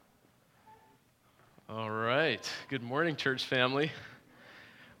right. Good morning, church family.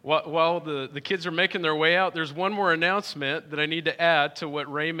 While the kids are making their way out, there's one more announcement that I need to add to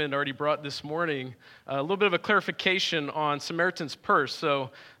what Raymond already brought this morning. A little bit of a clarification on Samaritan's Purse. So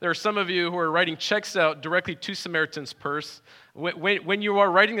there are some of you who are writing checks out directly to Samaritan's Purse. When you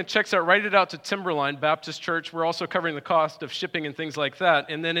are writing the checks out, write it out to Timberline Baptist Church. We're also covering the cost of shipping and things like that.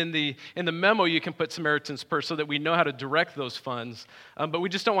 And then in the memo, you can put Samaritan's Purse so that we know how to direct those funds. But we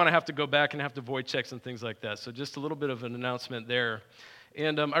just don't want to have to go back and have to void checks and things like that. So just a little bit of an announcement there.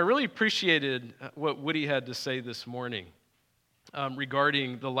 And I really appreciated what Woody had to say this morning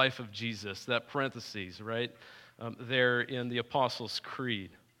regarding the life of Jesus, that parentheses, right, there in the Apostles'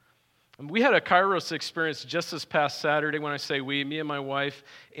 Creed. We had a Kairos experience just this past Saturday. When I say we, me and my wife,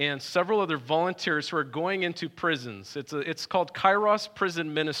 and several other volunteers who are going into prisons. It's called Kairos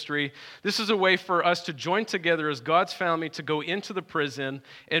Prison Ministry. This is a way for us to join together as God's family to go into the prison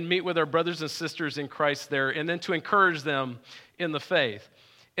and meet with our brothers and sisters in Christ there, and then to encourage them in the faith.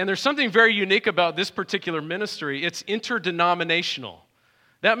 And there's something very unique about this particular ministry. It's interdenominational.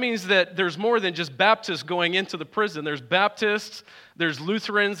 That means that there's more than just Baptists going into the prison. There's Baptists, there's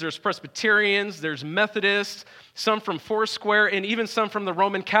Lutherans, there's Presbyterians, there's Methodists, some from Foursquare, and even some from the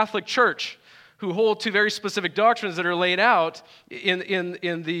Roman Catholic Church who hold to very specific doctrines that are laid out in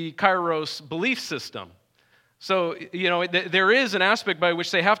the Kairos belief system. So, there is an aspect by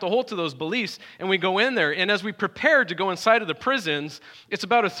which they have to hold to those beliefs, and we go in there, and as we prepare to go inside of the prisons, it's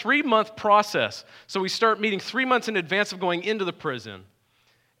about a 3-month process. So we start meeting 3 months in advance of going into the prison.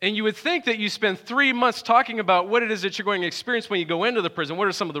 And you would think that you spend 3 months talking about what it is that you're going to experience when you go into the prison. What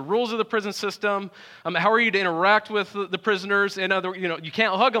are some of the rules of the prison system? How are you to interact with the prisoners? And you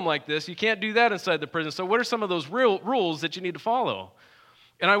can't hug them like this. You can't do that inside the prison. So what are some of those real rules that you need to follow?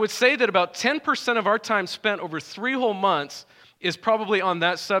 And I would say that about 10% of our time spent over 3 whole months is probably on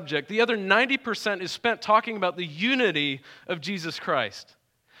that subject. The other 90% is spent talking about the unity of Jesus Christ.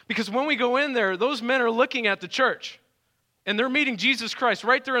 Because when we go in there, those men are looking at the church. And they're meeting Jesus Christ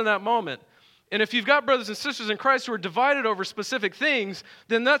right there in that moment. And if you've got brothers and sisters in Christ who are divided over specific things,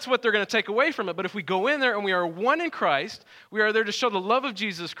 then that's what they're going to take away from it. But if we go in there and we are one in Christ, we are there to show the love of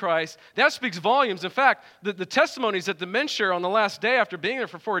Jesus Christ, that speaks volumes. In fact, the testimonies that the men share on the last day after being there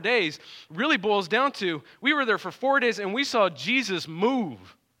for 4 days really boils down to, we were there for 4 days and we saw Jesus move.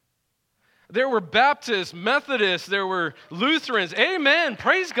 There were Baptists, Methodists, there were Lutherans. Amen.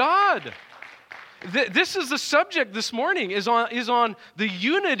 Praise God. This is the subject this morning, is on the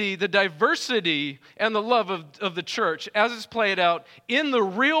unity, the diversity, and the love of the church as it's played out in the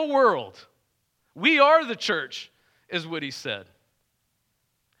real world. We are the church, as Woody said.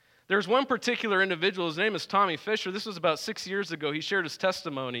 There's one particular individual, his name is Tommy Fisher. This was about 6 years ago. He shared his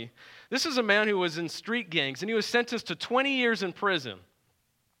testimony. This is a man who was in street gangs, and he was sentenced to 20 years in prison.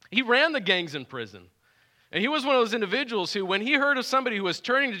 He ran the gangs in prison. And he was one of those individuals who, when he heard of somebody who was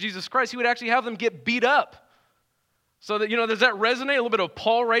turning to Jesus Christ, he would actually have them get beat up. So that, does that resonate? A little bit of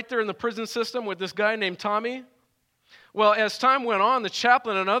Paul right there in the prison system with this guy named Tommy? Well, as time went on, the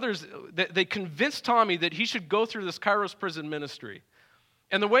chaplain and others, they convinced Tommy that he should go through this Kairos prison ministry.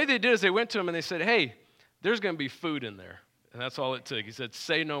 And the way they did is they went to him and they said, hey, there's going to be food in there. And that's all it took. He said,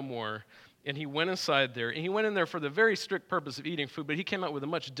 say no more. And he went inside there. And he went in there for the very strict purpose of eating food, but he came out with a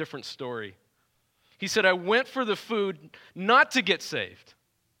much different story. He said, I went for the food not to get saved.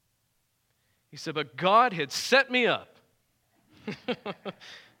 He said, but God had set me up.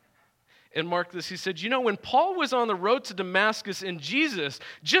 And mark this, he said, when Paul was on the road to Damascus and Jesus'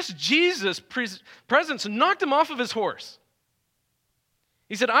 presence knocked him off of his horse.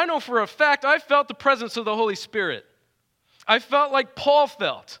 He said, I know for a fact I felt the presence of the Holy Spirit. I felt like Paul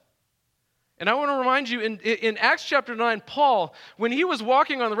felt. And I want to remind you, in Acts chapter 9, Paul, when he was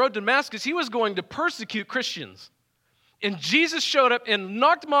walking on the road to Damascus, he was going to persecute Christians. And Jesus showed up and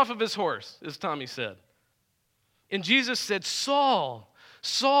knocked him off of his horse, as Tommy said. And Jesus said, Saul,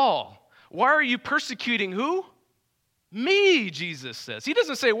 Saul, why are you persecuting who? Me, Jesus says. He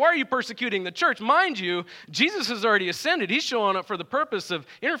doesn't say, why are you persecuting the church? Mind you, Jesus has already ascended. He's showing up for the purpose of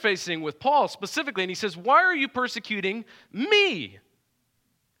interfacing with Paul specifically. And he says, why are you persecuting me?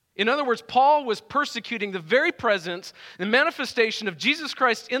 In other words, Paul was persecuting the very presence and manifestation of Jesus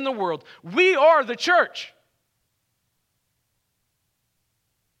Christ in the world. We are the church.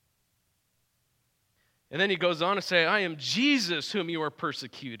 And then he goes on to say, I am Jesus whom you are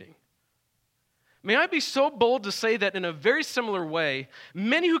persecuting. May I be so bold to say that in a very similar way,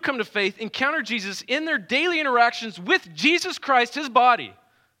 many who come to faith encounter Jesus in their daily interactions with Jesus Christ, his body.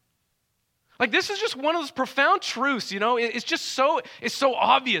 Like, this is just one of those profound truths, It's so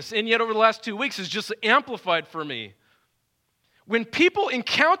obvious, and yet over the last 2 weeks, it's just amplified for me. When people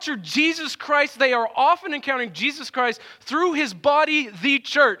encounter Jesus Christ, they are often encountering Jesus Christ through his body, the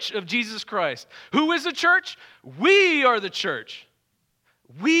church of Jesus Christ. Who is the church? We are the church.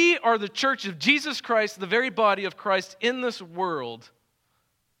 We are the church of Jesus Christ, the very body of Christ in this world.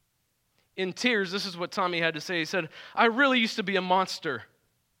 In tears, this is what Tommy had to say. He said, I really used to be a monster.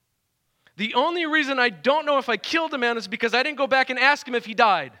 The only reason I don't know if I killed a man is because I didn't go back and ask him if he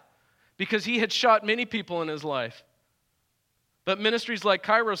died, because he had shot many people in his life. But ministries like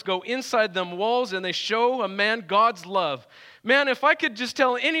Kairos go inside them walls and they show a man God's love. Man, if I could just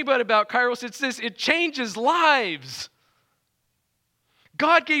tell anybody about Kairos, it's this: it changes lives.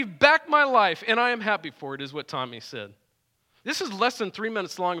 God gave back my life, and I am happy for it, is what Tommy said. This is less than 3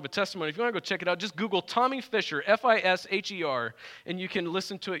 minutes long of a testimony. If you want to go check it out, just Google Tommy Fisher, Fisher, and you can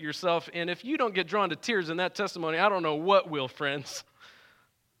listen to it yourself. And if you don't get drawn to tears in that testimony, I don't know what will, friends.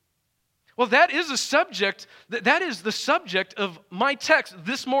 Well, that is a subject, that is the subject of my text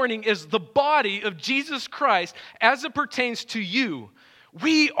this morning, is the body of Jesus Christ as it pertains to you.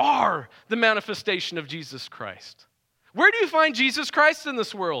 We are the manifestation of Jesus Christ. Where do you find Jesus Christ in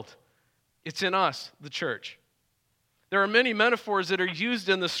this world? It's in us, the church. There are many metaphors that are used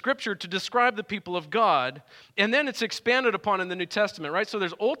in the scripture to describe the people of God, and then it's expanded upon in the New Testament, right? So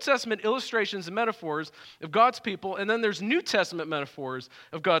there's Old Testament illustrations and metaphors of God's people, and then there's New Testament metaphors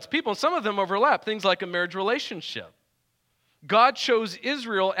of God's people, and some of them overlap, things like a marriage relationship. God chose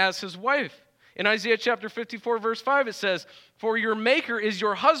Israel as his wife. In Isaiah chapter 54, verse 5, it says, "For your maker is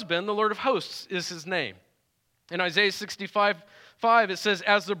your husband, the Lord of hosts is his name." In Isaiah 65:5, it says,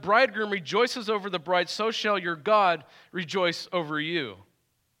 "As the bridegroom rejoices over the bride, so shall your God rejoice over you."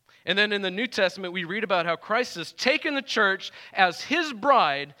 And then in the New Testament, we read about how Christ has taken the church as his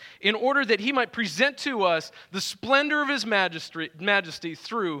bride in order that he might present to us the splendor of his majesty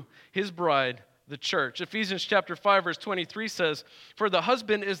through his bride, the church. Ephesians chapter 5, verse 23 says, "For the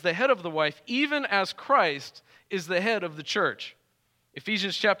husband is the head of the wife, even as Christ is the head of the church."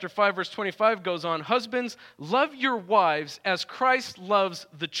 Ephesians chapter 5, verse 25 goes on, "Husbands, love your wives as Christ loves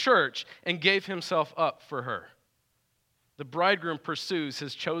the church and gave himself up for her." The bridegroom pursues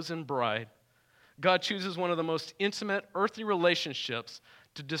his chosen bride. God chooses one of the most intimate earthly relationships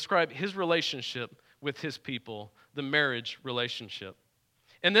to describe his relationship with his people, the marriage relationship.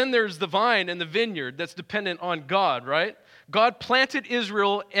 And then there's the vine and the vineyard that's dependent on God, right? God planted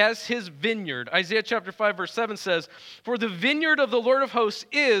Israel as his vineyard. Isaiah chapter 5, verse 7 says, "For the vineyard of the Lord of hosts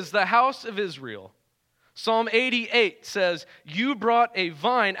is the house of Israel." Psalm 88 says, "You brought a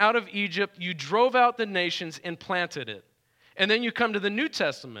vine out of Egypt, you drove out the nations and planted it." And then you come to the New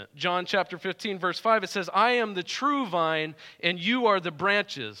Testament. John chapter 15, verse 5, it says, "I am the true vine, and you are the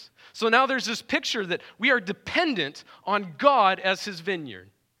branches." So now there's this picture that we are dependent on God as his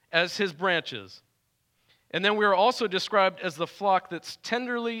vineyard, as his branches. And then we are also described as the flock that's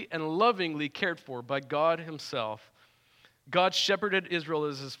tenderly and lovingly cared for by God himself. God shepherded Israel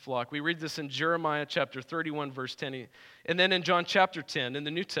as his flock. We read this in Jeremiah chapter 31, verse 10. And then in John chapter 10, in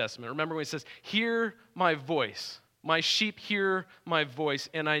the New Testament, remember when he says, "Hear my voice. My sheep hear my voice,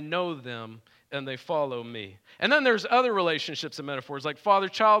 and I know them, and they follow me." And then there's other relationships and metaphors, like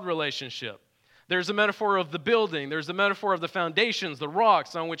father-child relationship. There's a metaphor of the building. There's a metaphor of the foundations, the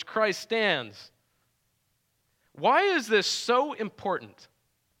rocks on which Christ stands. Why is this so important?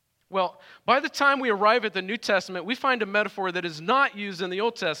 Well, by the time we arrive at the New Testament, we find a metaphor that is not used in the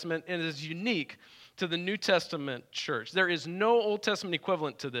Old Testament and is unique to the New Testament church. There is no Old Testament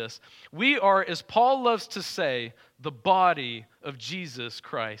equivalent to this. We are, as Paul loves to say, the body of Jesus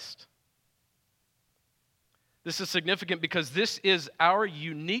Christ. This is significant because this is our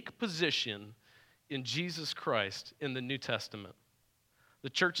unique position in Jesus Christ in the New Testament. The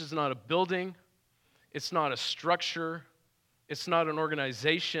church is not a building. It's not a structure. It's not an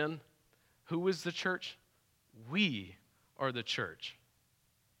organization. Who is the church? We are the church.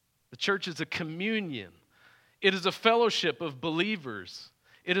 The church is a communion. It is a fellowship of believers.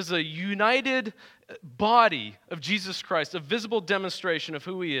 It is a united body of Jesus Christ, a visible demonstration of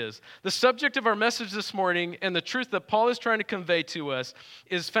who he is. The subject of our message this morning and the truth that Paul is trying to convey to us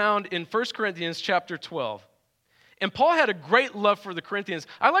is found in 1 Corinthians chapter 12. And Paul had a great love for the Corinthians.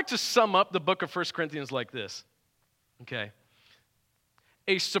 I like to sum up the book of 1 Corinthians like this. Okay.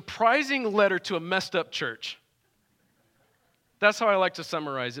 A surprising letter to a messed up church. That's how I like to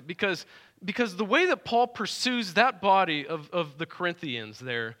summarize it, because the way that Paul pursues that body of the Corinthians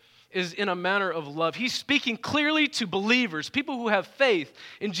there is in a manner of love. He's speaking clearly to believers, people who have faith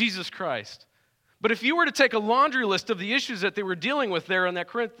in Jesus Christ. But if you were to take a laundry list of the issues that they were dealing with there in that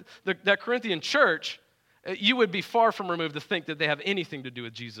Corinthian church, you would be far from removed to think that they have anything to do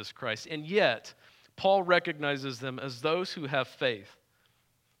with Jesus Christ. And yet, Paul recognizes them as those who have faith.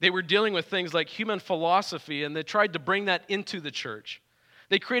 They were dealing with things like human philosophy, and they tried to bring that into the church.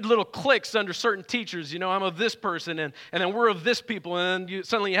 They created little cliques under certain teachers. I'm of this person, and then we're of this people, and then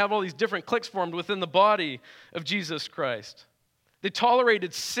suddenly you have all these different cliques formed within the body of Jesus Christ. They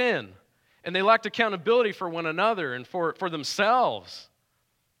tolerated sin, and they lacked accountability for one another and for themselves.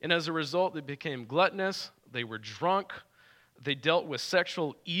 And as a result, they became gluttonous, they were drunk, they dealt with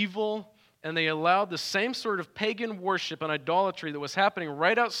sexual evil, and they allowed the same sort of pagan worship and idolatry that was happening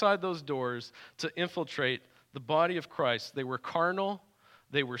right outside those doors to infiltrate the body of Christ. They were carnal,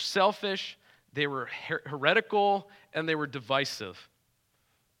 they were selfish, they were heretical, and they were divisive.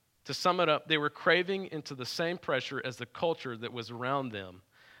 To sum it up, they were craving into the same pressure as the culture that was around them.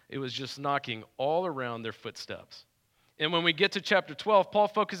 It was just knocking all around their footsteps. And when we get to chapter 12, Paul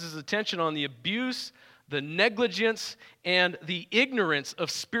focuses attention on the abuse, the negligence, and the ignorance of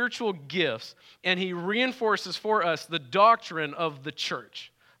spiritual gifts, and he reinforces for us the doctrine of the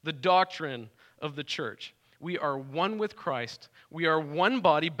church. The doctrine of the church. We are one with Christ. We are one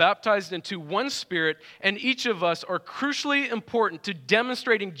body, baptized into one spirit, and each of us are crucially important to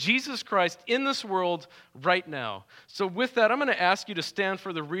demonstrating Jesus Christ in this world right now. So with that, I'm going to ask you to stand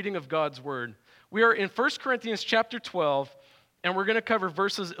for the reading of God's word. We are in 1 Corinthians chapter 12, and we're going to cover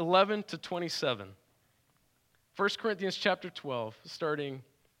verses 11 to 27. 1 Corinthians chapter 12, starting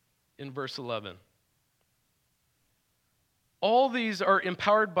in verse 11. All these are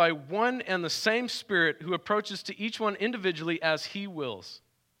empowered by one and the same Spirit who approaches to each one individually as he wills.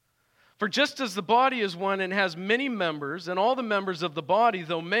 For just as the body is one and has many members, and all the members of the body,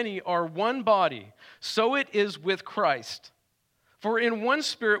 though many, are one body, so it is with Christ. For in one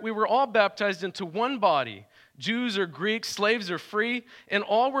Spirit we were all baptized into one body, Jews or Greeks, slaves or free, and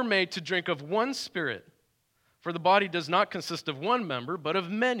all were made to drink of one Spirit. For the body does not consist of one member, but of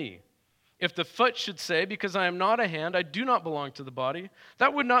many. If the foot should say, because I am not a hand, I do not belong to the body,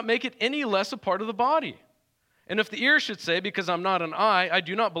 that would not make it any less a part of the body. And if the ear should say, because I'm not an eye, I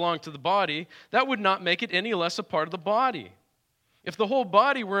do not belong to the body, that would not make it any less a part of the body. If the whole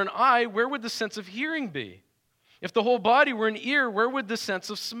body were an eye, where would the sense of hearing be? If the whole body were an ear, where would the sense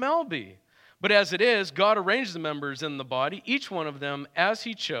of smell be? But as it is, God arranged the members in the body, each one of them as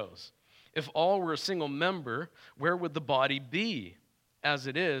he chose. If all were a single member, where would the body be? As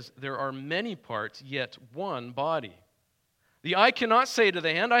it is, there are many parts, yet one body. The eye cannot say to the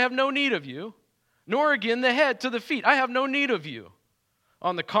hand, I have no need of you, nor again the head to the feet, I have no need of you.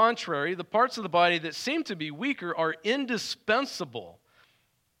 On the contrary, the parts of the body that seem to be weaker are indispensable.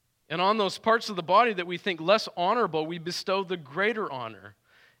 And on those parts of the body that we think less honorable, we bestow the greater honor.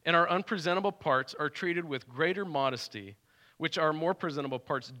 And our unpresentable parts are treated with greater modesty, which our more presentable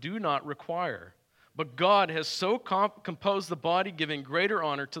parts do not require. But God has so composed the body, giving greater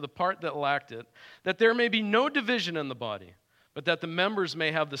honor to the part that lacked it, that there may be no division in the body, but that the members may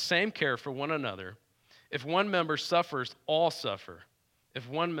have the same care for one another. If one member suffers, all suffer. If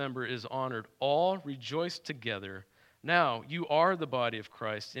one member is honored, all rejoice together. Now you are the body of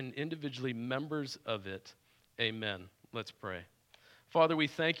Christ and individually members of it. Amen. Let's pray. Father, we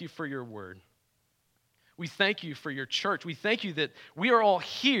thank you for your word. We thank you for your church. We thank you that we are all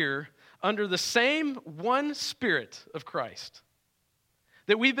here under the same one Spirit of Christ.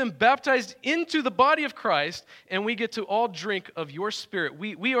 That we've been baptized into the body of Christ, and we get to all drink of your Spirit.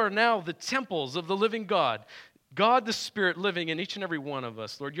 We are now the temples of the living God. God the Spirit living in each and every one of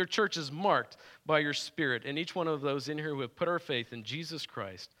us. Lord, your church is marked by your Spirit, and each one of those in here who have put our faith in Jesus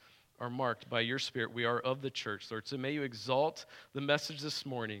Christ are marked by your Spirit. We are of the church, Lord. So may you exalt the message this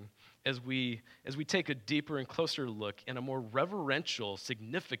morning as we take a deeper and closer look and a more reverential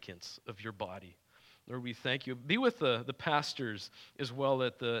significance of your body. Lord, we thank you. Be with the pastors as well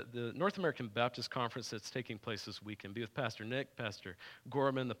at the North American Baptist Conference that's taking place this weekend. Be with Pastor Nick, Pastor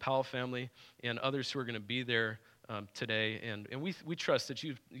Gorman, the Powell family, and others who are going to be there today. And we trust that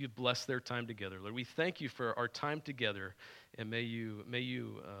you've blessed their time together. Lord, we thank you for our time together, and may you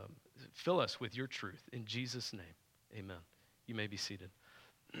fill us with your truth. In Jesus' name, amen. You may be seated.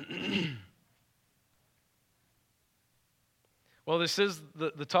 Well, this is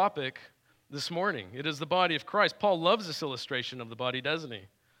the topic this morning. It is the body of Christ. Paul loves this illustration of the body, doesn't he?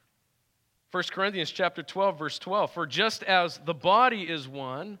 1 Corinthians chapter 12, verse 12. For just as the body is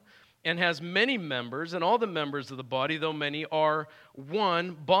one and has many members, and all the members of the body, though many, are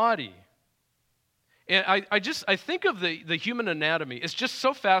one body. And I think of the human anatomy. It's just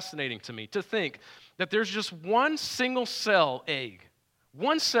so fascinating to me to think that there's just one single cell egg.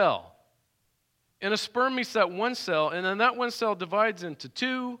 One cell. And a sperm meets that one cell, and then that one cell divides into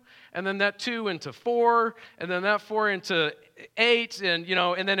two, and then that two into four, and then that four into eight, and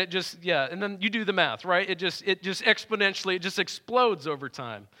and then it just, and then you do the math, right? It just exponentially, it just explodes over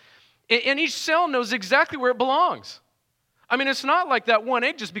time. And each cell knows exactly where it belongs. I mean, it's not like that one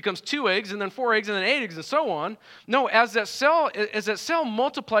egg just becomes 2 eggs, and then 4 eggs, and then 8 eggs, and so on. No, as that cell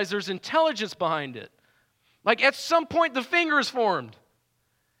multiplies, there's intelligence behind it. Like at some point, the finger is formed.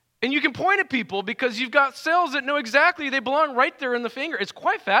 And you can point at people because you've got cells that know exactly they belong right there in the finger. It's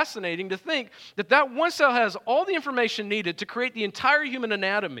quite fascinating to think that one cell has all the information needed to create the entire human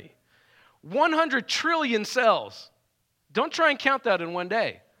anatomy. 100 trillion cells. Don't try and count that in one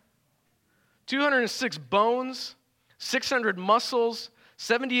day. 206 bones, 600 muscles,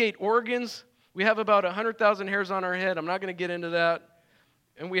 78 organs. We have about 100,000 hairs on our head. I'm not going to get into that.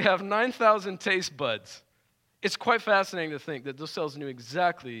 And we have 9,000 taste buds. It's quite fascinating to think that those cells knew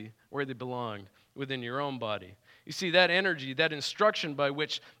exactly where they belonged within your own body. You see, that energy, that instruction by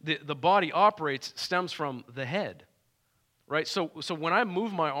which the body operates stems from the head, right? So when I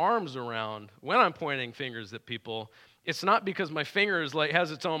move my arms around, when I'm pointing fingers at people, it's not because my finger has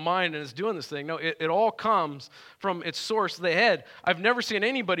its own mind and is doing this thing. No, it all comes from its source, the head. I've never seen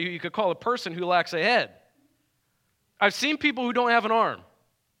anybody who you could call a person who lacks a head. I've seen people who don't have an arm,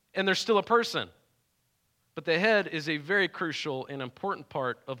 and they're still a person. But the head is a very crucial and important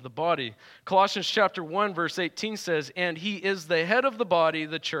part of the body. Colossians chapter 1, verse 18 says, "And he is the head of the body,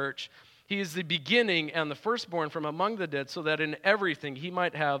 the church. He is the beginning and the firstborn from among the dead, so that in everything he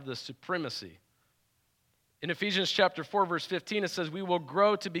might have the supremacy." In Ephesians chapter 4, verse 15, it says, "We will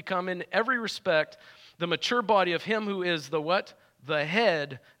grow to become in every respect the mature body of him who is the what? The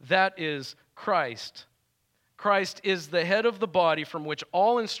head, that is Christ." Christ is the head of the body from which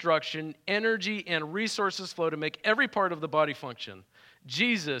all instruction, energy, and resources flow to make every part of the body function.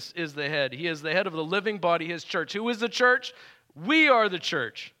 Jesus is the head. He is the head of the living body, his church. Who is the church? We are the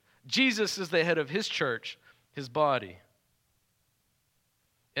church. Jesus is the head of his church, his body.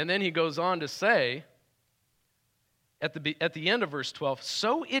 And then he goes on to say, at the end of verse 12,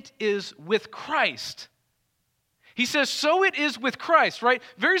 "So it is with Christ." He says, so it is with Christ, right?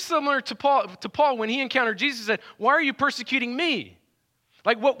 Very similar to Paul when he encountered Jesus, he said, "Why are you persecuting me?"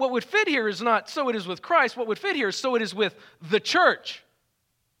 Like what would fit here is not so it is with Christ. What would fit here is so it is with the church.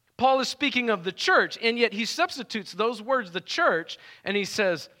 Paul is speaking of the church, and yet he substitutes those words, the church, and he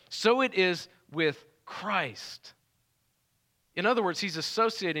says, so it is with Christ. In other words, he's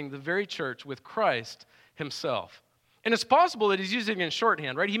associating the very church with Christ himself. And it's possible that he's using it in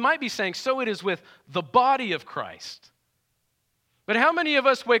shorthand, right? He might be saying, so it is with the body of Christ. But how many of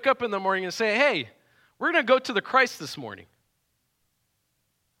us wake up in the morning and say, hey, we're going to go to the Christ this morning.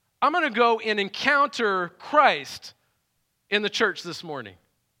 I'm going to go and encounter Christ in the church this morning.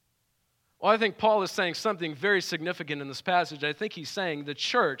 Well, I think Paul is saying something very significant in this passage. I think he's saying the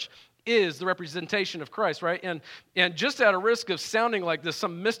church is the representation of Christ, right? And just at a risk of sounding like this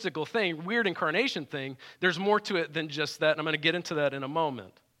some mystical thing, weird incarnation thing, there's more to it than just that, and I'm going to get into that in a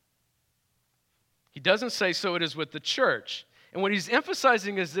moment. He doesn't say so it is with the church. And what he's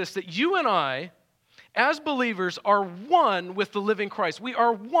emphasizing is this, that you and I, as believers, are one with the living Christ. We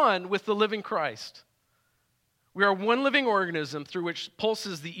are one with the living Christ. We are one living organism through which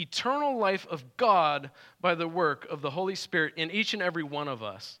pulses the eternal life of God by the work of the Holy Spirit in each and every one of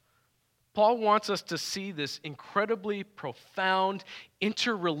us. Paul wants us to see this incredibly profound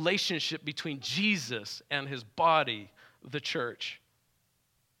interrelationship between Jesus and his body, the church.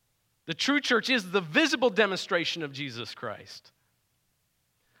 The true church is the visible demonstration of Jesus Christ.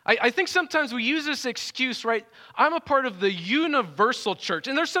 I think sometimes we use this excuse, right? I'm a part of the universal church,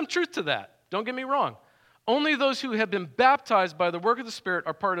 and there's some truth to that. Don't get me wrong. Only those who have been baptized by the work of the Spirit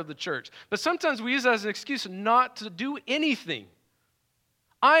are part of the church. But sometimes we use that as an excuse not to do anything.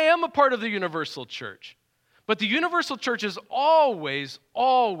 I am a part of the universal church. But the universal church is always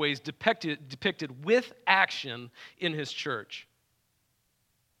depicted with action in his church.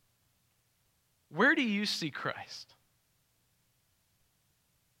 Where do you see Christ?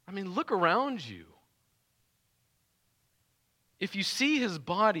 I mean, look around you. If you see his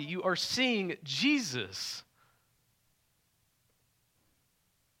body, you are seeing Jesus.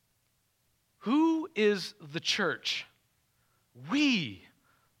 Who is the church? We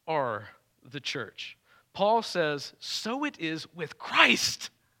are the church. Paul says, so it is with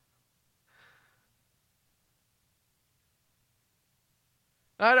Christ.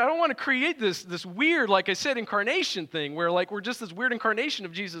 I don't want to create this weird, like I said, incarnation thing where like we're just this weird incarnation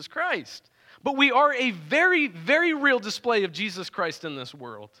of Jesus Christ. But we are a very, very real display of Jesus Christ in this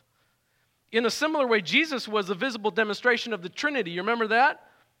world. In a similar way, Jesus was a visible demonstration of the Trinity. You remember that?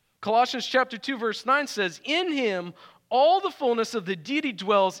 Colossians chapter 2, verse 9 says, in him all the fullness of the deity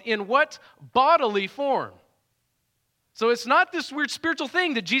dwells in what? Bodily form. So it's not this weird spiritual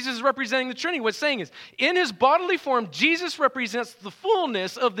thing that Jesus is representing the Trinity. What it's saying is, in his bodily form, Jesus represents the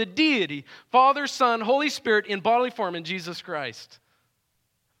fullness of the deity, Father, Son, Holy Spirit, in bodily form in Jesus Christ.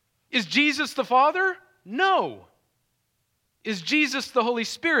 Is Jesus the Father? No. Is Jesus the Holy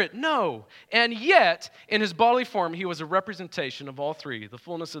Spirit? No. And yet, in his bodily form, he was a representation of all three. The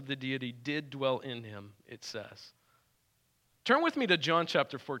fullness of the deity did dwell in him, it says. Turn with me to John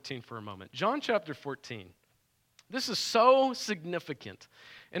chapter 14 for a moment. John chapter 14. This is so significant,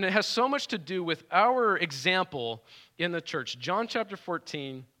 and it has so much to do with our example in the church. John chapter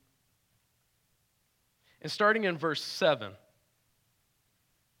 14, and starting in verse 7.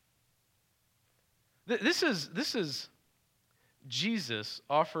 This is Jesus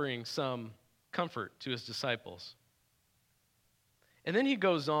offering some comfort to his disciples. And then he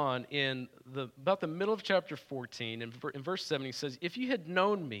goes on in about the middle of chapter 14, and in verse 7 he says, if you had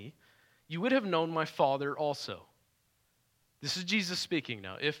known me, you would have known my Father also. This is Jesus speaking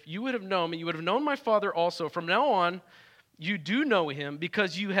now. If you would have known me, you would have known my Father also. From now on, you do know him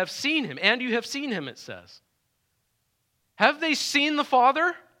because you have seen him, and you have seen him, it says. Have they seen the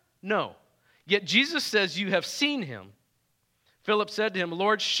Father? No. Yet Jesus says, you have seen him. Philip said to him,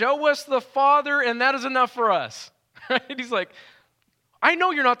 Lord, show us the Father, and that is enough for us. Right? He's like, I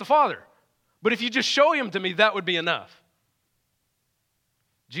know you're not the Father, but if you just show him to me, that would be enough.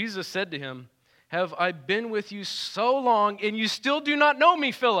 Jesus said to him, have I been with you so long, and you still do not know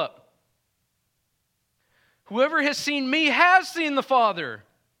me, Philip? Whoever has seen me has seen the Father.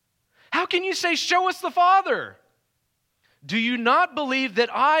 How can you say, show us the Father? Do you not believe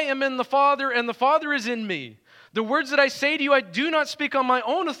that I am in the Father and the Father is in me? The words that I say to you, I do not speak on my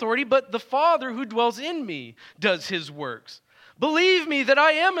own authority, but the Father who dwells in me does his works. Believe me that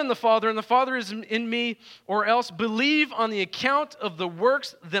I am in the Father and the Father is in me, or else believe on the account of the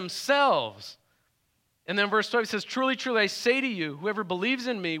works themselves. And then verse 12 says, truly, truly, I say to you, whoever believes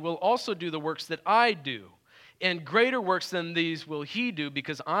in me will also do the works that I do. And greater works than these will he do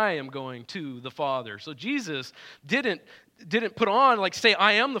because I am going to the Father. So Jesus didn't put on, like, say,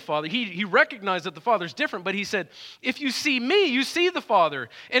 I am the Father. He recognized that the Father's different, but he said, if you see me, you see the Father.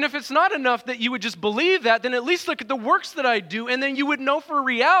 And if it's not enough that you would just believe that, then at least look at the works that I do, and then you would know for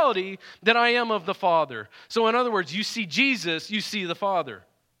reality that I am of the Father. So in other words, you see Jesus, you see the Father.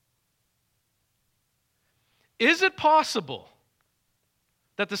 Is it possible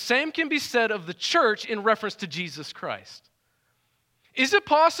that the same can be said of the church in reference to Jesus Christ? Is it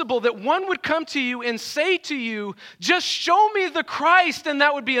possible that one would come to you and say to you, just show me the Christ and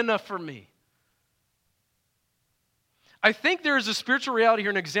that would be enough for me? I think there is a spiritual reality here,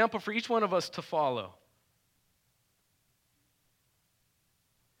 an example for each one of us to follow.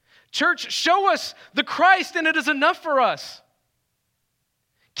 Church, show us the Christ and it is enough for us.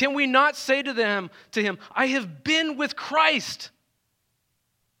 Can we not say to him, I have been with Christ.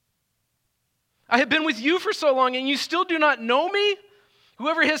 I have been with you for so long and you still do not know me?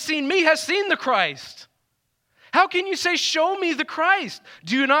 Whoever has seen me has seen the Christ. How can you say, show me the Christ?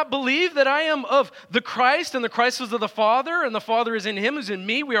 Do you not believe that I am of the Christ and the Christ is of the Father and the Father is in him who's in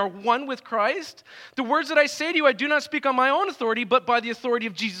me? We are one with Christ. The words that I say to you, I do not speak on my own authority, but by the authority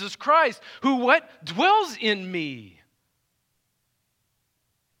of Jesus Christ, who what? Dwells in me.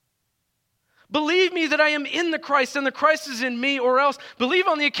 Believe me that I am in the Christ and the Christ is in me, or else believe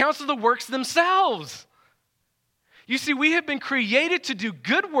on the accounts of the works themselves. You see, we have been created to do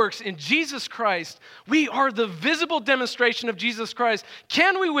good works in Jesus Christ. We are the visible demonstration of Jesus Christ.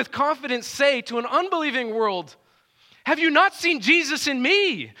 Can we with confidence say to an unbelieving world, have you not seen Jesus in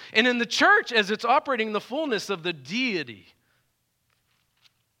me and in the church as it's operating in the fullness of the deity?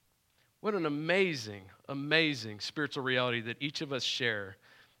 What an amazing, amazing spiritual reality that each of us share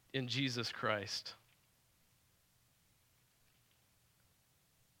in Jesus Christ.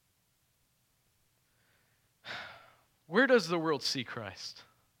 Where does the world see Christ?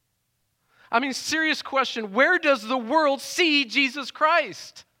 I mean, serious question. Where does the world see Jesus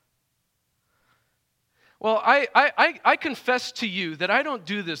Christ? Well, I confess to you that I don't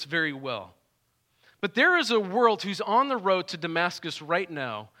do this very well. But there is a world who's on the road to Damascus right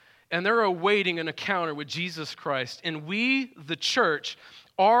now, and they're awaiting an encounter with Jesus Christ. And we, the church,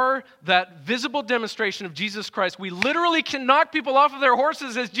 are that visible demonstration of Jesus Christ. We literally can knock people off of their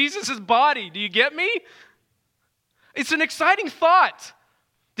horses as Jesus' body. Do you get me? It's an exciting thought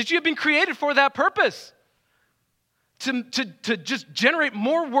that you have been created for that purpose, to just generate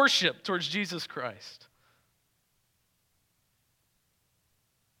more worship towards Jesus Christ.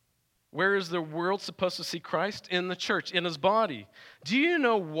 Where is the world supposed to see Christ? In the church, in his body. Do you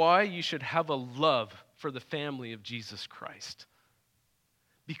know why you should have a love for the family of Jesus Christ?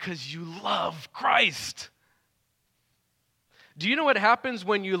 Because you love Christ. Do you know what happens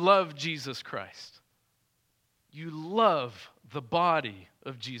when you love Jesus Christ? You love the body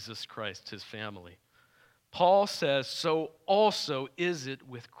of Jesus Christ, his family. Paul says, so also is it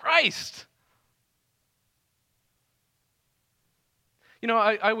with Christ. You know,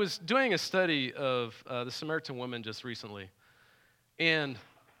 I was doing a study of the Samaritan woman just recently, and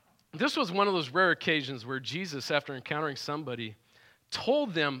this was one of those rare occasions where Jesus, after encountering somebody,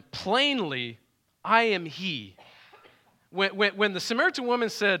 told them plainly, I am he. When the Samaritan woman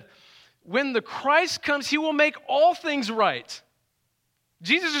said, when the Christ comes, he will make all things right.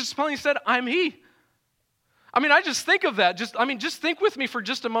 Jesus just plainly said, I'm he. I mean, I just think of that. Just think with me for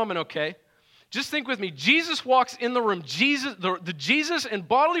just a moment, okay? Just think with me. Jesus walks in the room. The Jesus in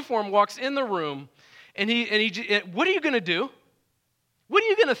bodily form walks in the room, and what are you going to do? What are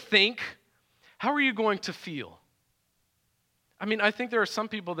you going to think? How are you going to feel? I mean, I think there are some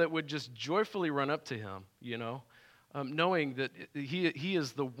people that would just joyfully run up to him, knowing that he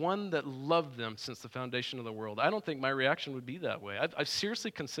is the one that loved them since the foundation of the world. I don't think my reaction would be that way. I've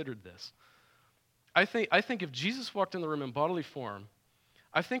seriously considered this. I think if Jesus walked in the room in bodily form,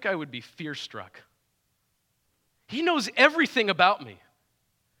 I think I would be fear-struck. He knows everything about me.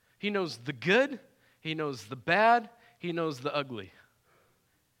 He knows the good, he knows the bad, he knows the ugly.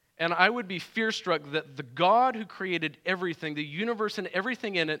 And I would be fear-struck that the God who created everything, the universe and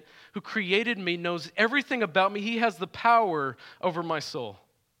everything in it, who created me, knows everything about me. He has the power over my soul.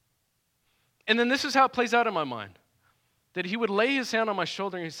 And then this is how it plays out in my mind. That he would lay his hand on my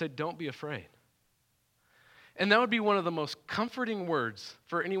shoulder and he'd say, don't be afraid. And that would be one of the most comforting words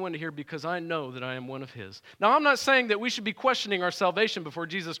for anyone to hear, because I know that I am one of his. Now, I'm not saying that we should be questioning our salvation before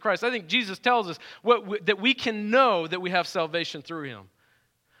Jesus Christ. I think Jesus tells us that we can know that we have salvation through him.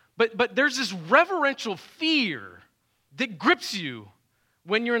 But there's this reverential fear that grips you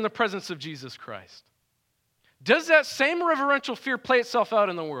when you're in the presence of Jesus Christ. Does that same reverential fear play itself out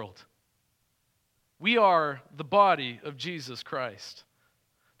in the world? We are the body of Jesus Christ.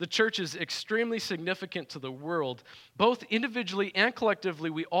 The church is extremely significant to the world. Both individually and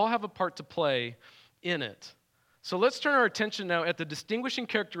collectively, we all have a part to play in it. So let's turn our attention now at the distinguishing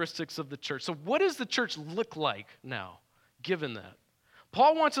characteristics of the church. So what does the church look like now, given that?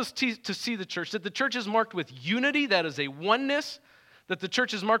 Paul wants us to see the church, that the church is marked with unity, that is a oneness, that the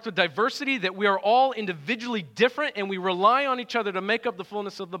church is marked with diversity, that we are all individually different and we rely on each other to make up the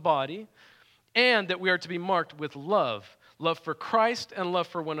fullness of the body, and that we are to be marked with love for Christ and love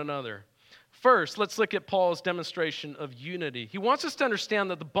for one another. First, let's look at Paul's demonstration of unity. He wants us to understand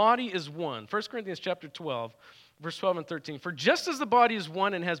that the body is one. 1 Corinthians chapter 12, verse 12 and 13. For just as the body is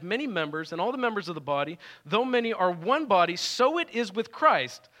one and has many members, and all the members of the body, though many, are one body, so it is with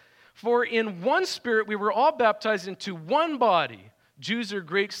Christ. For in one Spirit we were all baptized into one body, Jews or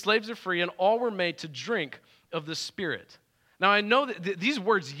Greeks, slaves or free, and all were made to drink of the Spirit. Now, I know that these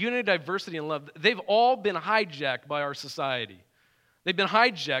words, unity, diversity, and love, they've all been hijacked by our society. They've been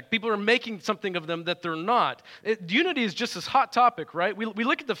hijacked. People are making something of them that they're not. Unity is just this hot topic, right? We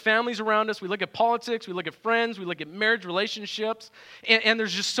look at the families around us. We look at politics. We look at friends. We look at marriage relationships. And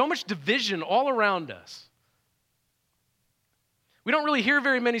there's just so much division all around us. We don't really hear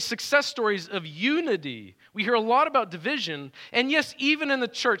very many success stories of unity. We hear a lot about division. And yes, even in the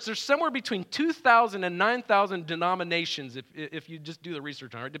church, there's somewhere between 2,000 and 9,000 denominations, if you just do the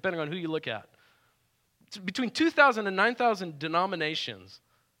research on it, depending on who you look at. It's between 2,000 and 9,000 denominations.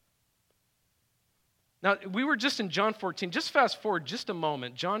 Now, we were just in John 14. Just fast forward just a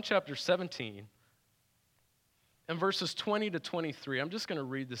moment. John chapter 17 and verses 20 to 23. I'm just going to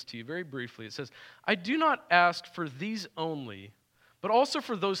read this to you very briefly. It says, I do not ask for these only, but also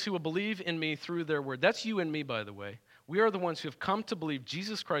for those who will believe in me through their word. That's you and me, by the way. We are the ones who have come to believe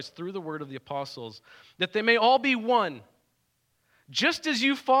Jesus Christ through the word of the apostles, that they may all be one. Just as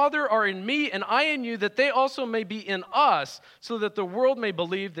you, Father, are in me and I in you, that they also may be in us, so that the world may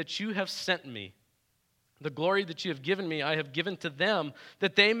believe that you have sent me. The glory that you have given me, I have given to them,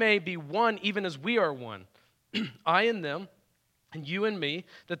 that they may be one even as we are one. I in them, and you in me,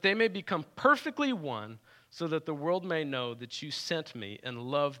 that they may become perfectly one, so that the world may know that you sent me and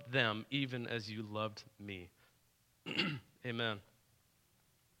loved them even as you loved me. Amen.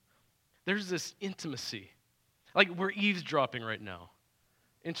 There's this intimacy. Like we're eavesdropping right now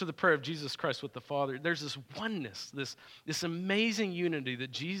into the prayer of Jesus Christ with the Father. There's this oneness, this amazing unity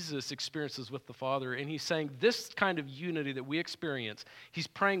that Jesus experiences with the Father. And he's saying this kind of unity that we experience, he's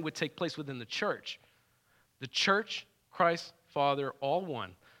praying would take place within the church. The church, Christ, Father, all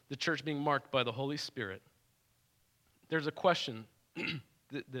one. the church being marked by the Holy Spirit, there's a question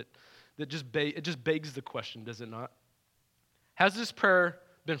that just begs the question, does it not? Has this prayer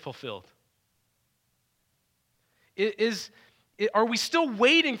been fulfilled? Are we still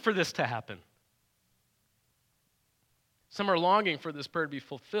waiting for this to happen? Some are longing for this prayer to be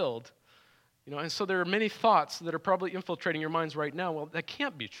fulfilled. And so there are many thoughts that are probably infiltrating your minds right now. Well, that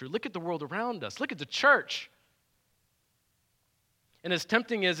can't be true. Look at the world around us. Look at the church. And as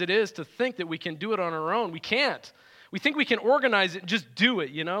tempting as it is to think that we can do it on our own, we can't. We think we can organize it and just do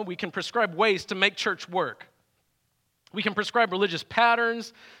it, We can prescribe ways to make church work. We can prescribe religious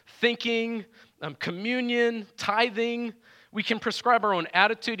patterns, thinking, communion, tithing. We can prescribe our own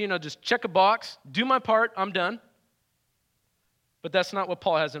attitude, just check a box, do my part, I'm done. But that's not what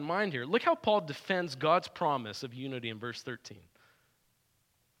Paul has in mind here. Look how Paul defends God's promise of unity in verse 13.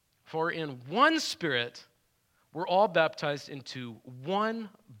 For in one Spirit, we're all baptized into one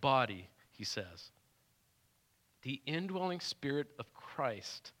body, he says. The indwelling Spirit of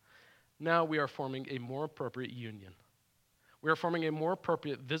Christ. Now we are forming a more appropriate union. We are forming a more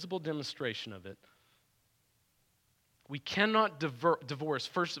appropriate visible demonstration of it. We cannot divorce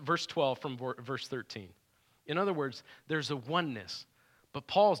verse 12 from verse 13. In other words, there's a oneness. But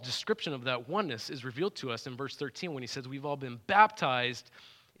Paul's description of that oneness is revealed to us in verse 13 when he says we've all been baptized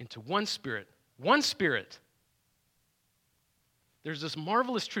into one Spirit. One Spirit. There's this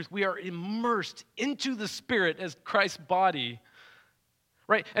marvelous truth. We are immersed into the Spirit as Christ's body.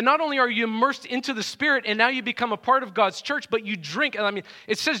 Right? And not only are you immersed into the Spirit and now you become a part of God's church, but you drink.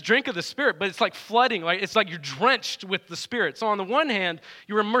 It says drink of the Spirit, but it's like flooding. It's like you're drenched with the Spirit. So on the one hand,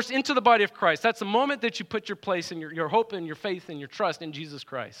 you're immersed into the body of Christ. That's the moment that you put your place and your hope and your faith and your trust in Jesus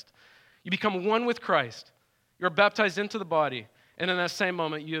Christ. You become one with Christ. You're baptized into the body. And in that same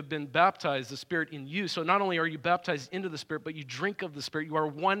moment, you have been baptized, the Spirit in you. So not only are you baptized into the Spirit, but you drink of the Spirit. You are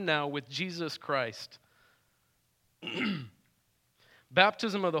one now with Jesus Christ.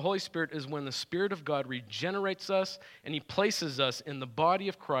 Baptism of the Holy Spirit is when the Spirit of God regenerates us and He places us in the body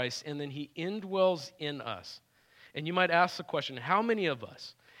of Christ and then He indwells in us. And you might ask the question, how many of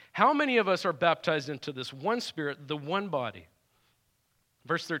us are baptized into this one Spirit, the one body?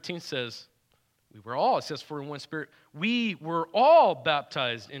 Verse 13 says, it says for in one Spirit, we were all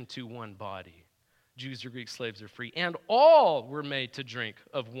baptized into one body. Jews or Greek slaves are free, and all were made to drink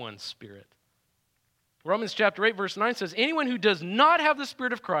of one Spirit. Romans chapter 8, verse 9 says, anyone who does not have the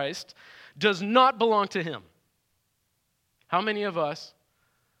Spirit of Christ does not belong to Him. How many of us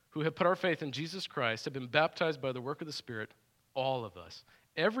who have put our faith in Jesus Christ have been baptized by the work of the Spirit? All of us.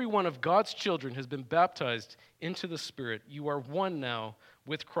 Every one of God's children has been baptized into the Spirit. You are one now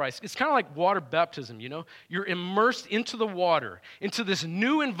with Christ. It's kind of like water baptism, You're immersed into the water, into this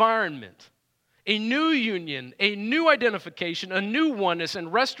new environment. A new union, a new identification, a new oneness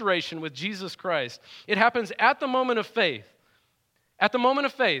and restoration with Jesus Christ. It happens at the moment of faith. At the moment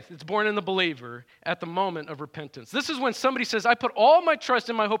of faith, it's born in the believer at the moment of repentance. This is when somebody says, I put all my trust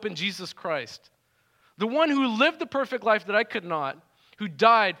and my hope in Jesus Christ, the one who lived the perfect life that I could not, who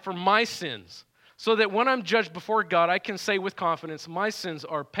died for my sins, so that when I'm judged before God, I can say with confidence, my sins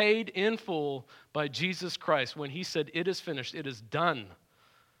are paid in full by Jesus Christ. When He said, it is finished, it is done.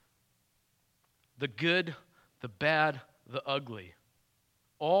 The good, the bad, the ugly.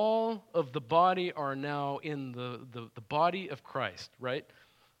 All of the body are now in the body of Christ, right?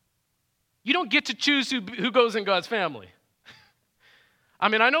 You don't get to choose who goes in God's family.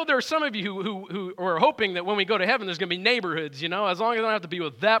 I know there are some of you who are hoping that when we go to heaven, there's going to be neighborhoods, as long as I don't have to be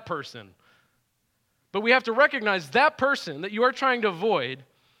with that person. But we have to recognize that person that you are trying to avoid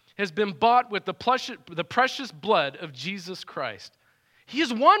has been bought with the precious blood of Jesus Christ. He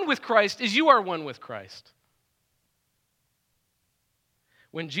is one with Christ as you are one with Christ.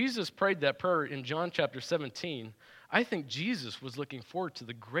 When Jesus prayed that prayer in John chapter 17, I think Jesus was looking forward to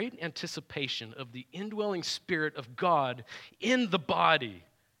the great anticipation of the indwelling Spirit of God in the body.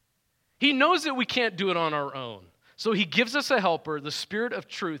 He knows that we can't do it on our own. So He gives us a helper, the Spirit of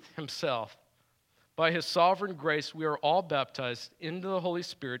truth Himself. By His sovereign grace, we are all baptized into the Holy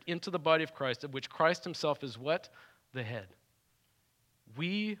Spirit, into the body of Christ, of which Christ Himself is what? The head.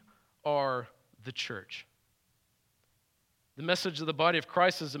 We are the church. The message of the body of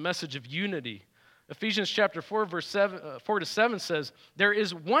Christ is a message of unity. Ephesians chapter 4, verse 4 to 7 says, there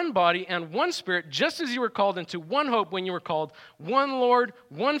is one body and one Spirit, just as you were called into one hope when you were called, one Lord,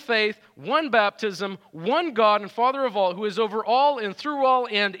 one faith, one baptism, one God and Father of all, who is over all and through all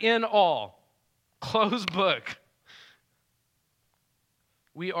and in all. Close book.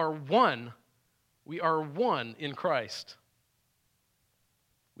 We are one. We are one in Christ.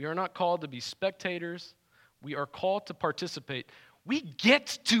 We are not called to be spectators. We are called to participate. We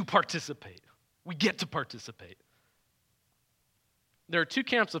get to participate. We get to participate. There are two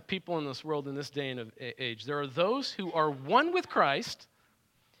camps of people in this world in this day and age. There are those who are one with Christ,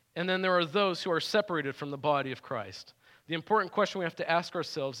 and then there are those who are separated from the body of Christ. The important question we have to ask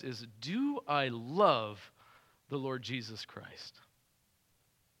ourselves is, do I love the Lord Jesus Christ?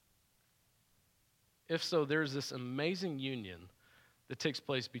 If so, there's this amazing union that takes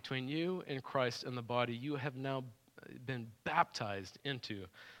place between you and Christ and the body. You have now been baptized into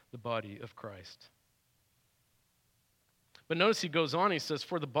the body of Christ. But notice he goes on, he says,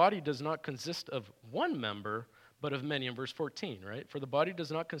 for the body does not consist of one member, but of many, in verse 14, right? For the body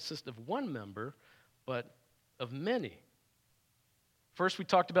does not consist of one member, but of many. First, we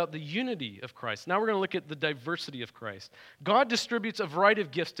talked about the unity of Christ. Now we're going to look at the diversity of Christ. God distributes a variety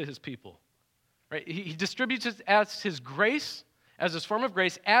of gifts to his people, right? He distributes it as his grace, as his form of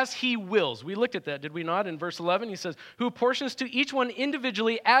grace, as he wills. We looked at that, did we not? In verse 11, he says, who apportions to each one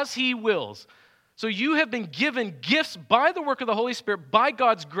individually as he wills. So you have been given gifts by the work of the Holy Spirit, by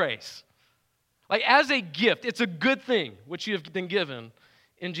God's grace. Like as a gift, it's a good thing, which you have been given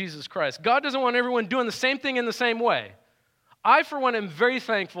in Jesus Christ. God doesn't want everyone doing the same thing in the same way. I, for one, am very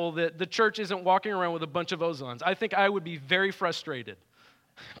thankful that the church isn't walking around with a bunch of ozons. I think I would be very frustrated,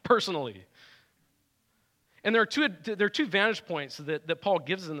 personally. And there are two vantage points that Paul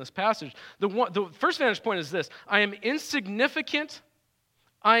gives in this passage. The first vantage point is this: I am insignificant,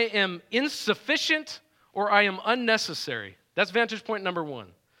 I am insufficient, or I am unnecessary. That's vantage point number one.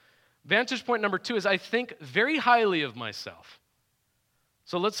 Vantage point number two is I think very highly of myself.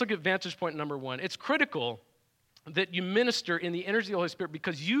 So let's look at vantage point number one. It's critical that you minister in the energy of the Holy Spirit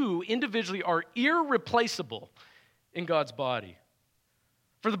because you individually are irreplaceable in God's body.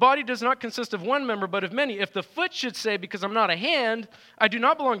 For the body does not consist of one member, but of many. If the foot should say, because I'm not a hand, I do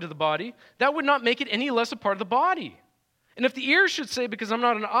not belong to the body, that would not make it any less a part of the body. And if the ear should say, because I'm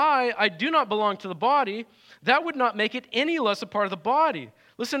not an eye, I do not belong to the body, that would not make it any less a part of the body.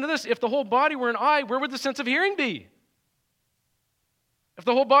 Listen to this. If the whole body were an eye, where would the sense of hearing be? If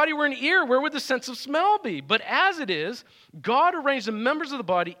the whole body were an ear, where would the sense of smell be? But as it is, God arranged the members of the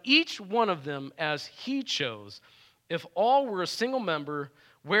body, each one of them as he chose. If all were a single member,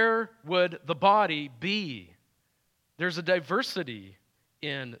 where would the body be? There's a diversity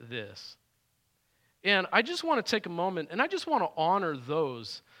in this. And I just want to take a moment, and I just want to honor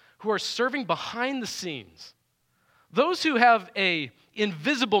those who are serving behind the scenes. Those who have a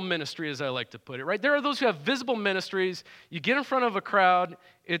invisible ministry, as I like to put it, right? There are those who have visible ministries. You get in front of a crowd,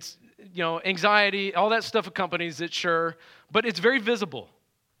 it's, anxiety, all that stuff accompanies it, sure, but it's very visible.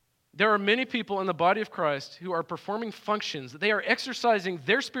 There are many people in the body of Christ who are performing functions. They are exercising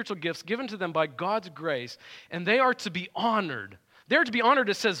their spiritual gifts given to them by God's grace, and they are to be honored. They are to be honored,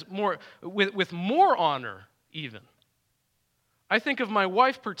 it says, with more honor even. I think of my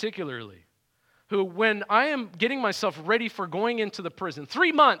wife particularly, who when I am getting myself ready for going into the prison,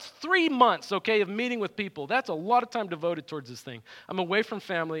 3 months, okay, of meeting with people, that's a lot of time devoted towards this thing. I'm away from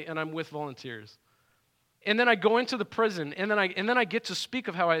family and I'm with volunteers. And then I go into the prison, and then I get to speak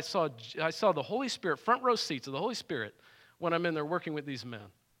of how I saw the Holy Spirit, front row seats of the Holy Spirit when I'm in there working with these men.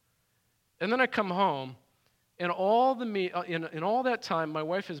 And then I come home, and in all that time, my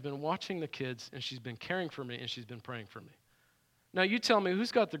wife has been watching the kids, and she's been caring for me, and she's been praying for me. Now you tell me,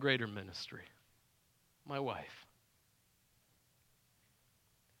 who's got the greater ministry? My wife.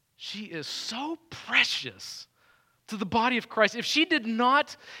 She is so precious to the body of Christ. If she did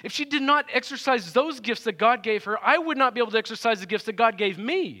not exercise those gifts that God gave her, I would not be able to exercise the gifts that God gave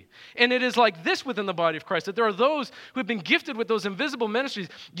me. And it is like this within the body of Christ, that there are those who have been gifted with those invisible ministries.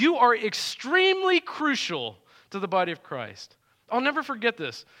 You are extremely crucial to the body of Christ. I'll never forget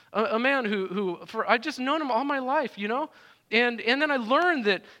this. A man who I've just known him all my life, and then I learned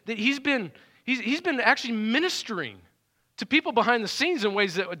that he's been actually ministering to people behind the scenes in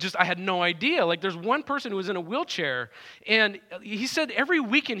ways that just I had no idea. Like there's one person who was in a wheelchair, and he said every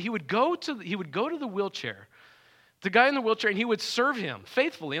weekend he would go to the wheelchair, the guy in the wheelchair, and he would serve him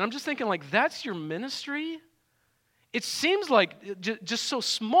faithfully. And I'm just thinking, like, that's your ministry? It seems like just so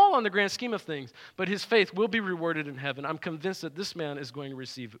small on the grand scheme of things, but his faith will be rewarded in heaven. I'm convinced that this man is going to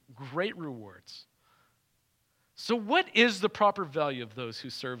receive great rewards. So what is the proper value of those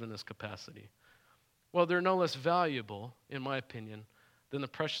who serve in this capacity? Well, they're no less valuable, in my opinion, than the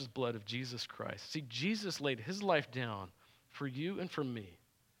precious blood of Jesus Christ. See, Jesus laid his life down for you and for me.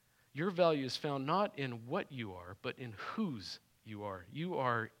 Your value is found not in what you are, but in whose you are. You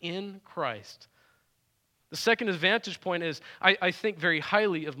are in Christ. The second advantage point is I think very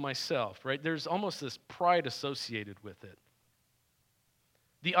highly of myself, right? There's almost this pride associated with it.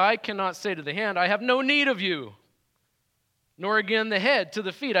 The eye cannot say to the hand, I have no need of you. nor again the head to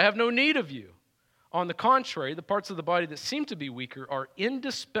the feet. I have no need of you. On the contrary, the parts of the body that seem to be weaker are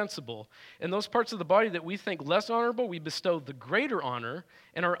indispensable, and those parts of the body that we think less honorable, we bestow the greater honor,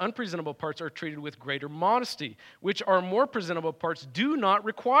 and our unpresentable parts are treated with greater modesty, which our more presentable parts do not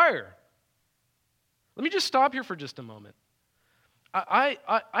require. Let me just stop here for just a moment.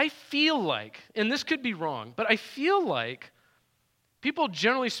 I feel like, and this could be wrong, but I feel like people,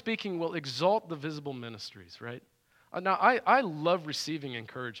 generally speaking, will exalt the visible ministries, right? Now, I love receiving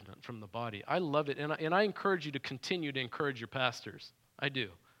encouragement from the body. I love it, and I encourage you to continue to encourage your pastors. I do.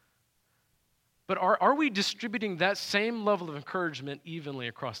 But are we distributing that same level of encouragement evenly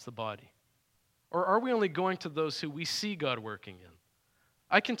across the body? Or are we only going to those who we see God working in?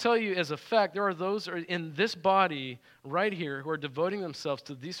 I can tell you as a fact, there are those in this body right here who are devoting themselves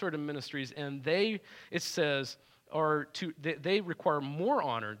to these sort of ministries, and they require more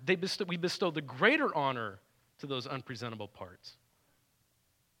honor. We bestow the greater honor to those unpresentable parts.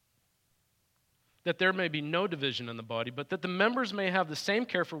 That there may be no division in the body, but that the members may have the same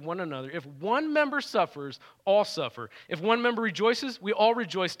care for one another. If one member suffers, all suffer. If one member rejoices, we all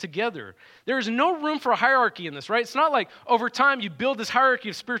rejoice together. There is no room for hierarchy in this, right? It's not like over time you build this hierarchy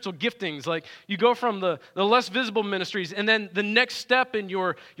of spiritual giftings. Like you go from the less visible ministries, and then the next step in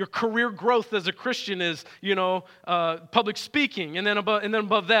your career growth as a Christian is, public speaking. And then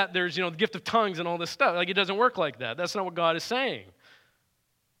above that, there's, the gift of tongues and all this stuff. Like it doesn't work like that. That's not what God is saying.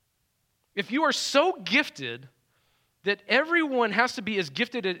 If you are so gifted that everyone has to be as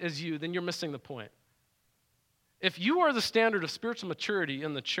gifted as you, then you're missing the point. If you are the standard of spiritual maturity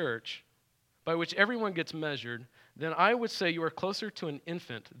in the church by which everyone gets measured, then I would say you are closer to an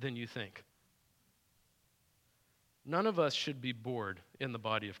infant than you think. None of us should be bored in the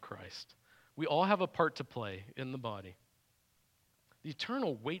body of Christ. We all have a part to play in the body. The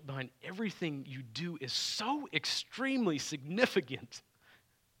eternal weight behind everything you do is so extremely significant.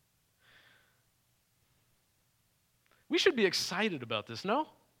 We should be excited about this, no?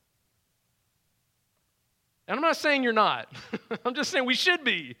 And I'm not saying you're not. I'm just saying we should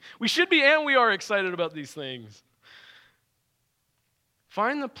be. We should be, and we are excited about these things.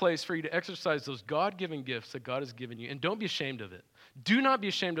 Find the place for you to exercise those God-given gifts that God has given you, and don't be ashamed of it. Do not be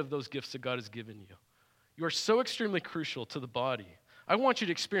ashamed of those gifts that God has given you. You are so extremely crucial to the body. I want you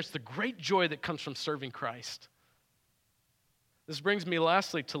to experience the great joy that comes from serving Christ. This brings me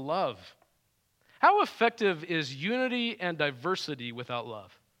lastly to love. How effective is unity and diversity without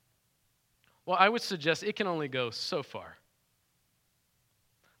love? Well, I would suggest it can only go so far.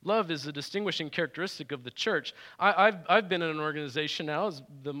 Love is a distinguishing characteristic of the church. I've been in an organization now as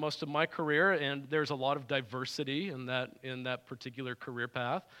the most of my career, and there's a lot of diversity in that particular career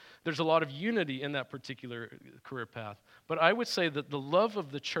path. There's a lot of unity in that particular career path. But I would say that the love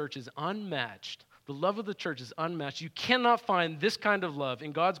of the church is unmatched. The love of the church is unmatched. You cannot find this kind of love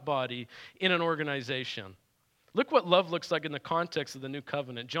in God's body in an organization. Look what love looks like in the context of the new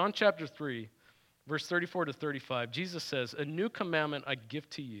covenant. John chapter 3, verse 34 to 35, Jesus says, "A new commandment I give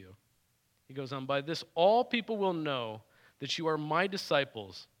to you." He goes on, "By this all people will know that you are my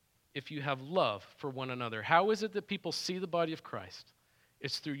disciples if you have love for one another." How is it that people see the body of Christ?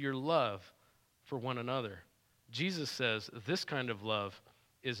 It's through your love for one another. Jesus says this kind of love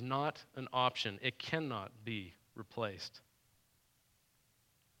is not an option. It cannot be replaced.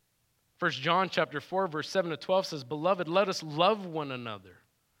 1 John chapter 4, verse 7 to 12 says, "Beloved, let us love one another.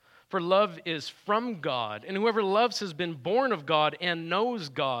 For love is from God, and whoever loves has been born of God and knows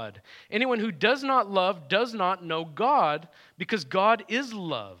God. Anyone who does not love does not know God, because God is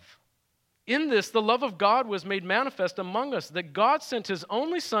love. In this, the love of God was made manifest among us, that God sent his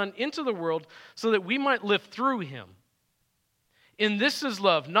only Son into the world so that we might live through him. In this is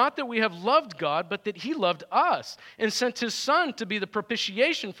love, not that we have loved God, but that he loved us and sent his Son to be the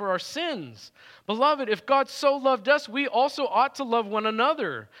propitiation for our sins. Beloved, if God so loved us, we also ought to love one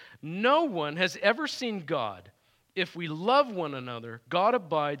another. No one has ever seen God. If we love one another, God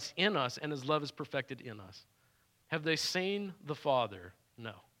abides in us and his love is perfected in us." Have they seen the Father?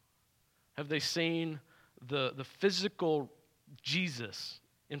 No. Have they seen the physical Jesus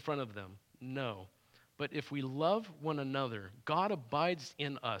in front of them? No. But if we love one another, God abides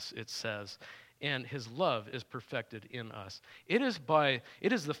in us, it says, and his love is perfected in us. It is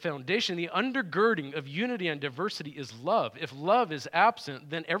the foundation, the undergirding of unity and diversity is love. If love is absent,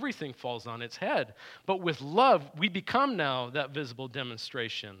 then everything falls on its head. But with love, we become now that visible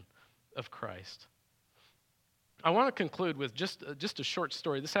demonstration of Christ. I want to conclude with just a short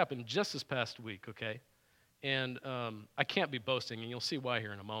story. This happened just this past week, okay? And I can't be boasting, and you'll see why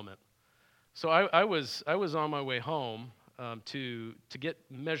here in a moment. So I was on my way home to get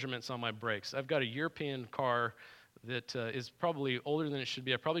measurements on my brakes. I've got a European car that is probably older than it should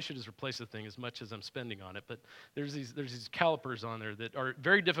be. I probably should just replace the thing as much as I'm spending on it, but there's these calipers on there that are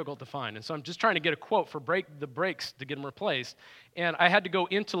very difficult to find. And so I'm just trying to get a quote for the brakes to get them replaced. And I had to go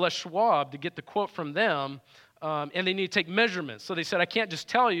into Les Schwab to get the quote from them, and they need to take measurements. So they said, I can't just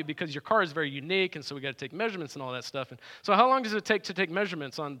tell you because your car is very unique, and so we got to take measurements and all that stuff. And so how long does it take to take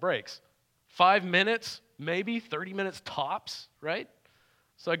measurements on brakes? 5 minutes, maybe 30 minutes tops, right?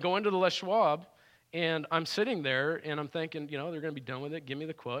 So I go into the Les Schwab, and I'm sitting there, and I'm thinking, they're going to be done with it. Give me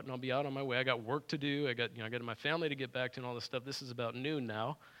the quote, and I'll be out on my way. I got work to do. I got my family to get back to and all this stuff. This is about noon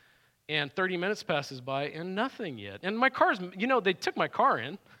now. And 30 minutes passes by, and nothing yet. And my car's, they took my car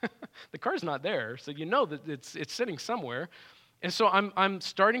in. The car's not there, so that it's sitting somewhere. And so I'm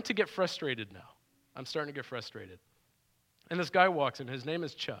starting to get frustrated now. I'm starting to get frustrated. And this guy walks in. His name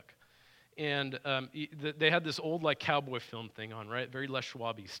is Chuck. And they had this old, cowboy film thing on, right? Very Les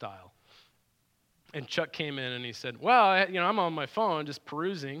Schwab-y style. And Chuck came in and he said, well, I'm on my phone just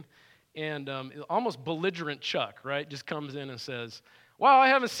perusing. And almost belligerent Chuck, right, just comes in and says, wow, I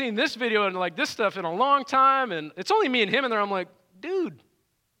haven't seen this video and this stuff in a long time. And it's only me and him in there. I'm like, dude,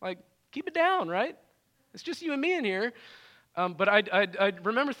 keep it down, right? It's just you and me in here. But I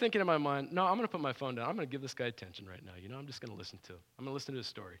remember thinking in my mind, no, I'm going to put my phone down. I'm going to give this guy attention right now. I'm just going to listen to him. I'm going to listen to his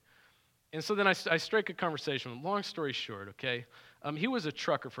story. And so then I strike a conversation with him. Long story short, okay? He was a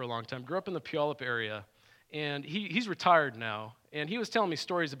trucker for a long time, grew up in the Puyallup area, and he's retired now. And he was telling me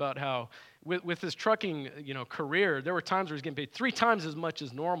stories about how with his trucking, career, there were times where he was getting paid 3 times as much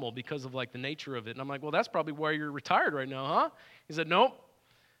as normal because of the nature of it. And I'm like, well, that's probably why you're retired right now, huh? He said, nope.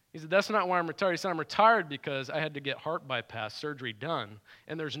 He said, that's not why I'm retired. He said, I'm retired because I had to get heart bypass surgery done,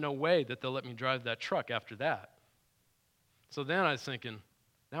 and there's no way that they'll let me drive that truck after that. So then I was thinking,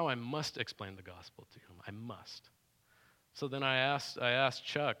 now I must explain the gospel to him. I must. So then I asked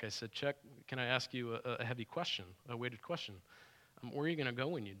Chuck, I said, Chuck, can I ask you a heavy question, a weighted question? Where are you going to go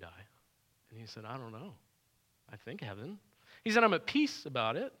when you die? And he said, I don't know. I think heaven. He said, I'm at peace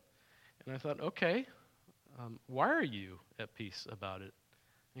about it. And I thought, okay, why are you at peace about it?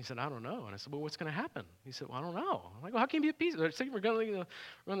 And he said, I don't know. And I said, well, what's going to happen? He said, well, I don't know. I'm like, well, how can you be at peace? We're going to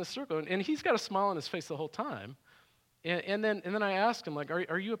run the circle. And he's got a smile on his face the whole time. And then I asked him,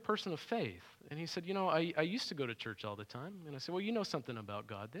 are you a person of faith? And he said, I used to go to church all the time. And I said, well, you know something about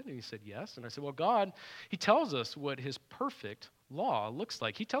God then? And he said, yes. And I said, well, God, he tells us what his perfect law looks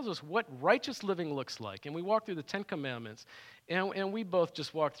like. He tells us what righteous living looks like. And we walked through the 10 Commandments. And we both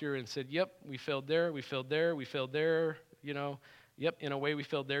just walked through and said, yep, we failed there, we failed there, we failed there, Yep, in a way we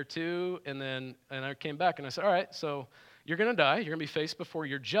failed there too. And I came back and I said, all right, so you're going to die. You're going to be faced before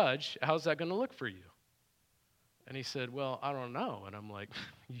your judge. How's that going to look for you? And he said, well, I don't know. And I'm like,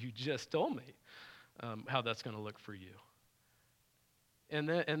 you just told me how that's going to look for you. And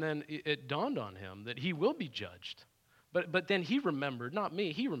then it dawned on him that he will be judged. But then he remembered, not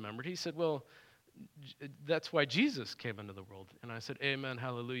me, he remembered. He said, well, that's why Jesus came into the world. And I said, amen,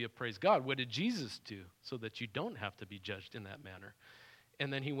 hallelujah, praise God. What did Jesus do so that you don't have to be judged in that manner?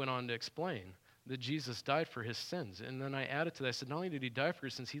 And then he went on to explain that Jesus died for his sins. And then I added to that, I said, not only did he die for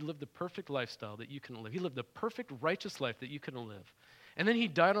your sins, he lived the perfect lifestyle that you can live. He lived the perfect righteous life that you can live. And then he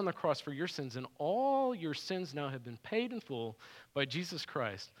died on the cross for your sins, and all your sins now have been paid in full by Jesus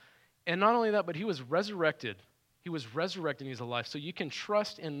Christ. And not only that, but he was resurrected. He was resurrected and he's alive. So you can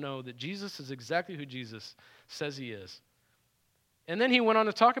trust and know that Jesus is exactly who Jesus says he is. And then he went on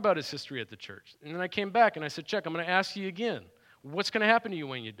to talk about his history at the church. And then I came back and I said, Chuck, I'm going to ask you again, what's going to happen to you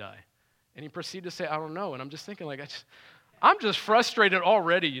when you die? And he proceeded to say, I don't know. And I'm just thinking, I'm just frustrated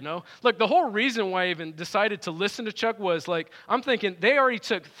already, Look, the whole reason why I even decided to listen to Chuck was I'm thinking, they already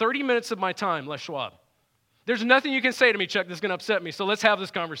took 30 minutes of my time, Les Schwab. There's nothing you can say to me, Chuck, that's going to upset me, so let's have this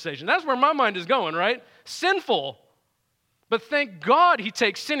conversation. That's where my mind is going, right? Sinful. But thank God he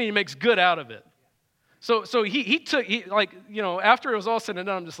takes sin and he makes good out of it. So after it was all said and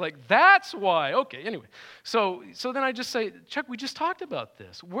done, I'm just like, that's why. Okay, anyway. So then I just say, Chuck, we just talked about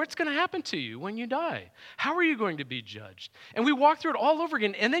this. What's going to happen to you when you die? How are you going to be judged? And we walked through it all over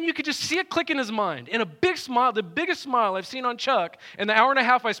again, and then you could just see it click in his mind. And a big smile, the biggest smile I've seen on Chuck in the hour and a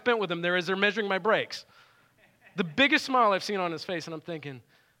half I spent with him there as they're measuring my brakes. The biggest smile I've seen on his face, and I'm thinking,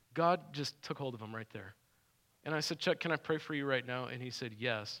 God just took hold of him right there. And I said, Chuck, can I pray for you right now? And he said,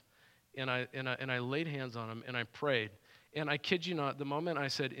 yes. And I laid hands on him, and I prayed. And I kid you not, the moment I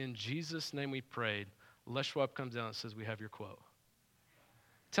said, in Jesus' name we prayed, Les Schwab comes down and says, we have your quote.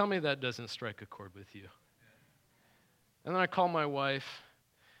 Tell me that doesn't strike a chord with you. And then I called my wife,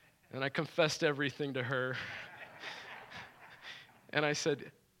 and I confessed everything to her. And I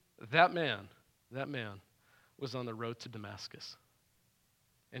said, that man was on the road to Damascus.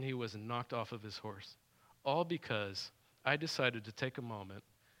 And he was knocked off of his horse. all because I decided to take a moment,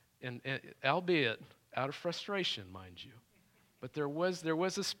 and albeit out of frustration, mind you, but there was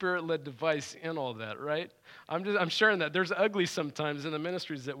a Spirit-led device in all that, right? I'm sharing that. There's ugly sometimes in the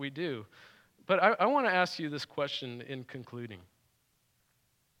ministries that we do. But I want to ask you this question in concluding.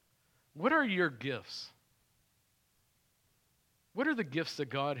 What are your gifts? What are the gifts that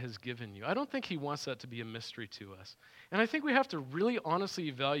God has given you? I don't think he wants that to be a mystery to us. And I think we have to really honestly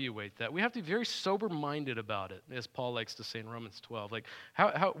evaluate that. We have to be very sober-minded about it, as Paul likes to say in Romans 12. Like,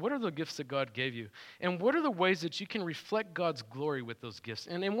 what are the gifts that God gave you? And what are the ways that you can reflect God's glory with those gifts?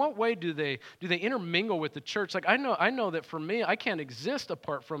 And in what way do they intermingle with the church? Like, I know that for me, I can't exist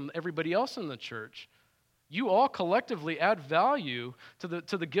apart from everybody else in the church. You all collectively add value to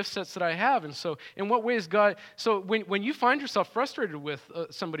the gift sets that I have. And so in what ways God, so when you find yourself frustrated with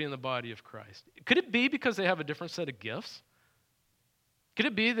somebody in the body of Christ, could it be because they have a different set of gifts? Could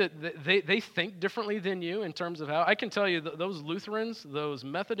it be that they think differently than you in terms of how, I can tell you those Lutherans, those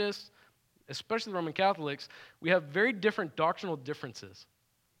Methodists, especially the Roman Catholics, we have very different doctrinal differences.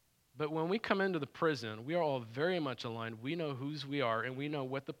 But when we come into the prison, we are all very much aligned. We know whose we are, and we know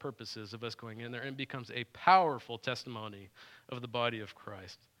what the purpose is of us going in there, and it becomes a powerful testimony of the body of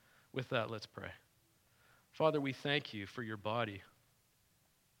Christ. With that, let's pray. Father, we thank you for your body.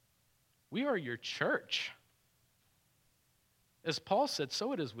 We are your church. As Paul said,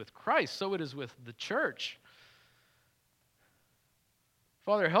 so it is with Christ, so it is with the church.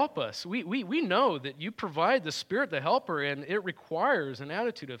 Father, help us. We know that you provide the Spirit, the helper, and it requires an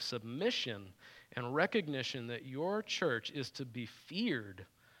attitude of submission and recognition that your church is to be feared.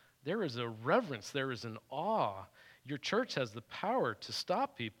 There is a reverence, there is an awe. Your church has the power to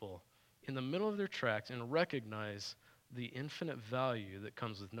stop people in the middle of their tracks and recognize the infinite value that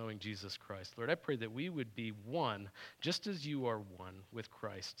comes with knowing Jesus Christ. Lord, I pray that we would be one, just as you are one with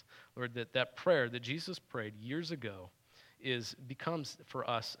Christ. Lord, that prayer that Jesus prayed years ago becomes for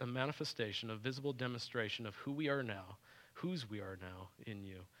us a manifestation, a visible demonstration of who we are now, whose we are now in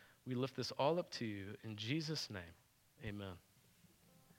you. We lift this all up to you in Jesus' name. Amen.